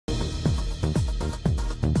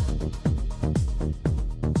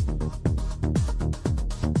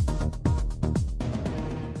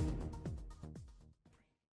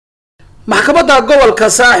maxkamadda gobolka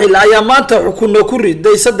Saaxil ayaa maanta xukuno ku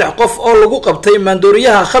riday 3 qof oo lagu qabtay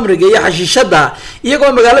maandooriyaha khamriga iyo xashiishada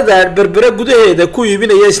iyagoo magaalada Berbera gudaheeda ku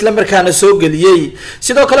iibinaya isla markaana soo galiyay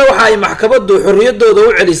sidoo kale waxa ay maxkamaddu xorriyadooda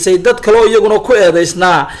u celisay dad kale oo iyaguna ku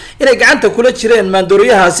eedeysnaa inay gacanta kula jireen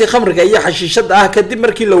maandooriyahaasi khamriga iyo xashiishada ah kadib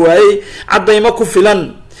markii la waayay cadeymo ku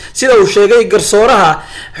filan sida uu sheegay garsooraha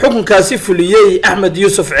xukunkaasi fuliyay Axmed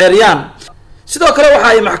Yuusuf Ceeriyaan sidoo kale waxa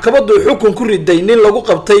ay maxkamaddu xukun ku riday nin lagu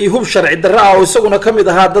qabtay hub sharci darro ah oo isaguna kamid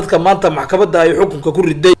ahaa dadka maanta maxkamadda ay xukunka ku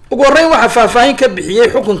riday ugu horeyn waxa faahfaahin ka bixiyay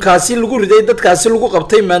xukunkaasi lagu riday dadkaasi lagu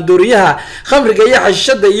qabtay maandooriyaha khamriga iyo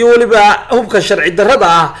xashiishada iyo waliba hubka sharci darrada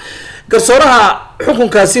ah garsooraha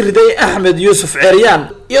xukunkaasi riday Axmed Yuusuf Ceeriyaan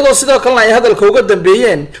iyadoo sidoo kale ay hadalka uga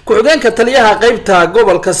dambeeyeen ku-xigeenka taliyaha qaybta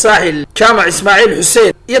gobolka Saaxil Jaamac Ismaaciil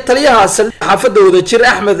Xuseen iyo taliyaha xaafadda Wadajir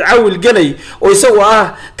Axmed Caawil Ganay oo isagu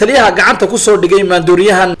ah taliyaha gacanta ku soo dhigay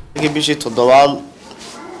maandooriyahan bishii 7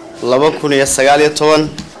 2019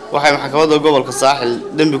 waxay maxkamadda gobolka Saaxil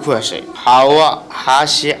dambi ku heshay Xaawa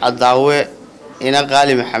Xaashi Cadaawe ina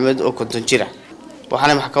Qaali Maxamed oo 50 jir ah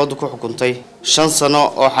waxaana maxkamaddu ku xukuntay 5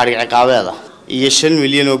 sano oo xariiq ciqaabeed ah iyo 5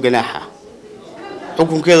 milyan oo ganaax ah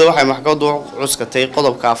xukunkeeda waxay maxkamaddu cuskatay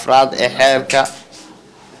qodobka afraad ee xeerka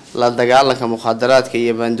la dagaalanka mukhadaraadka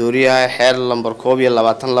iyo maandooriyaha xeer lambar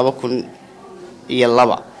 22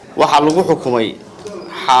 waxa lagu xukumay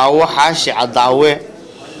Xaawa Xaashi Cadaawe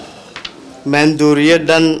maandooriye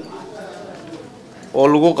dhan oo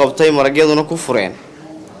lagu qabtay maragyaduna ku fureen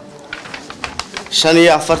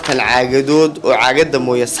 45 caagadood oo caagada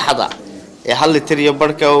mooya saxda ee 1 litir iyo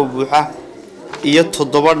barka oo buuxa iyo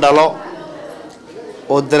 7 dhalo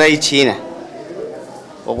oo daray China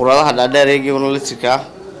oo quraadaha dhaadheer ee litirka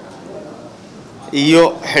iyo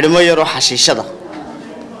xidhmo yar oo xashiishada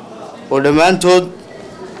oo dhamaantood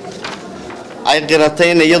ay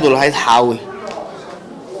qiratay in iyadu lahayd xaawi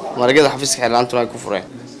maragyada xafiiska xeelaantuna ay ku fureen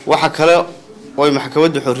waxa kale oo ay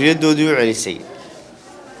maxkamaddu xorriyadoodii u celisay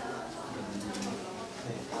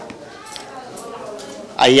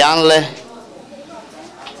Ayaa leh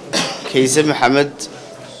Haysan Maxamed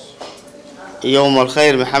iyo Umar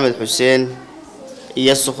Khayr Maxamed Xuseen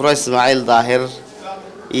iyo Sukhra Ismaaciil Daahir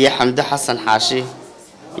iyo Xamdi Xasan Xaashi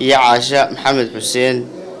iyo Caasha Maxamed Xuseen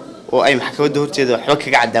oo ay maxkamadda horteeda waxba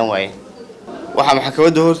kaga cadaan waayeen waxa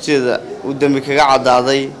maxkamadda horteeda uu dambi kaga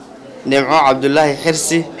cadaaday Nimco Cabdullaahi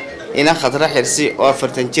Xirsi ina Khadra Xirsi oo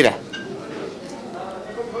 40 jir ah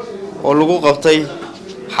oo lagu qabtay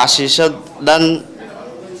xashiishad dhan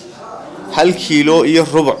 1 kiilo iyo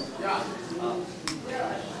rubuc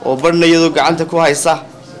oo badhna iyadoo gacanta ku haysa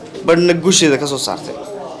badhna gusheeda ka soo saartay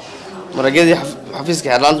maragyadii xafiiska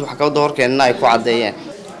xeelaanta maxkamadda horkeenna ay ku cadeeyeen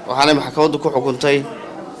waxaana maxkamaddu ku xukuntay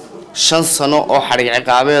 5 sano oo xariiq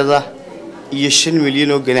ciqaabeed ah iyo 5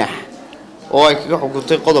 milyan oo ganaax oo ay kaga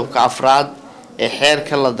xukuntay qodobka afraad ee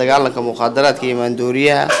xeerka la dagaalanka mukhadaraadka iyo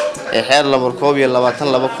maandooriyaha ee xeer lambar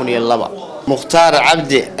 22 Mukhtaar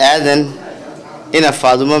Cabdi Aadan ina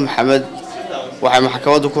Faadumo Maxamed waxay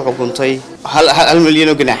maxkamaddu ku xukuntay 1 milyan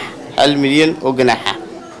oo ganaax 1 milyan oo ganaax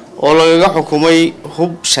oo laga xukumay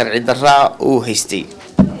hub sharci darro oo haystay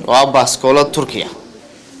waa baaskoolad Turkiya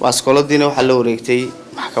baaskooladina waxa la wareegtay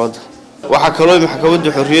maxkamadda waxa kale oo maxkamaddu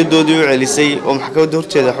xorriyadoodii u celisay oo maxkamadda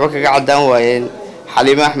horteeda waxba kaga cadaan waayeen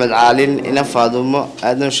Xaliima Axmed Caalin ina Faadumo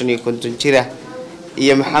Aadan 50 jir ah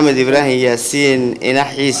iyo Maxamed Ibraahim Yaasiin ina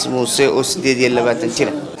Xiis Muuse oo 28 jir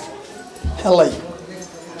ah helay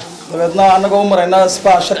dabeedna anagoo marayna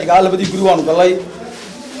spa sharciga labadii guri waanu galay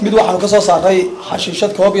mid waxaanu ka soo saaray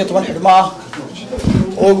xashiishad 12 xidhmo ah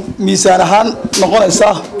oo miisaan ahaan noqonaysa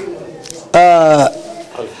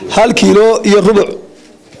 1 kiilo iyo rubuc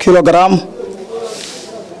kilogram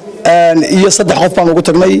iyo 3 qof baan ugu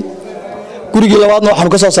tagnay gurigii labaadna waxaanu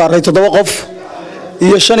ka soo saaray 7 qof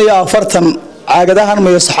iyo 45 caagadahan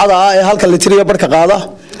mayasaxada ah ee 1 litir iyo barka qaada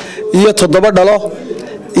iyo 7 dhalo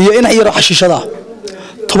iyo in yar xashiishada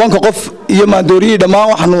 10 qof iyo maandooriye dhamaan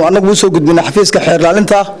waxaanu anagu soo gudbinay xafiiska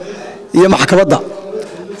xeerlaalinta iyo maxkamadda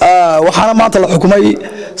waxaana maanta la xukumay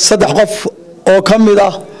 3 qof oo kamid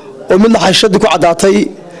ah oo midna xashiishada ku cadaatay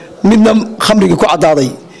midna khamriga ku cadaaday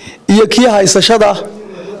iyo kii haysashada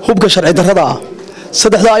hubka sharci darrada ah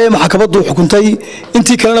 3 ay maxkamaddu xukuntay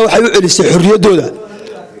intii kalena waxay u celisay xorriyadooda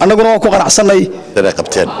annaguna waan ku qanacsanay inay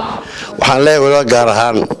qabteen waxaan leeyahay gaar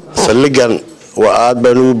ahaan saldhigan waa aad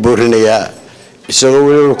baan ugu boorinayaa isagoo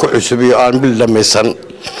weli ku cusub iyo aan bil dhamaysan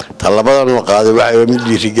talabadan qaaday waxa mid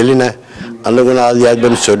dhiirigelina annaguna aad iyo aad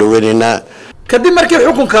baan soo dhaweynaynaa kadib markii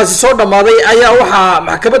xukunkaasi soo dhamaaday ayaa waxa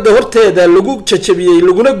maxkamadda horteeda lagu jajabiyay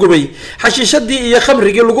laguna gubay xashiishadii iyo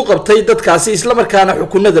khamrigii lagu qabtay dadkaasi isla markaana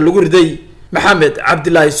xukunada lagu riday Maxamed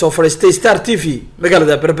Cabdullaahi soo fariistay Star TV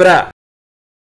magaalada Berbera.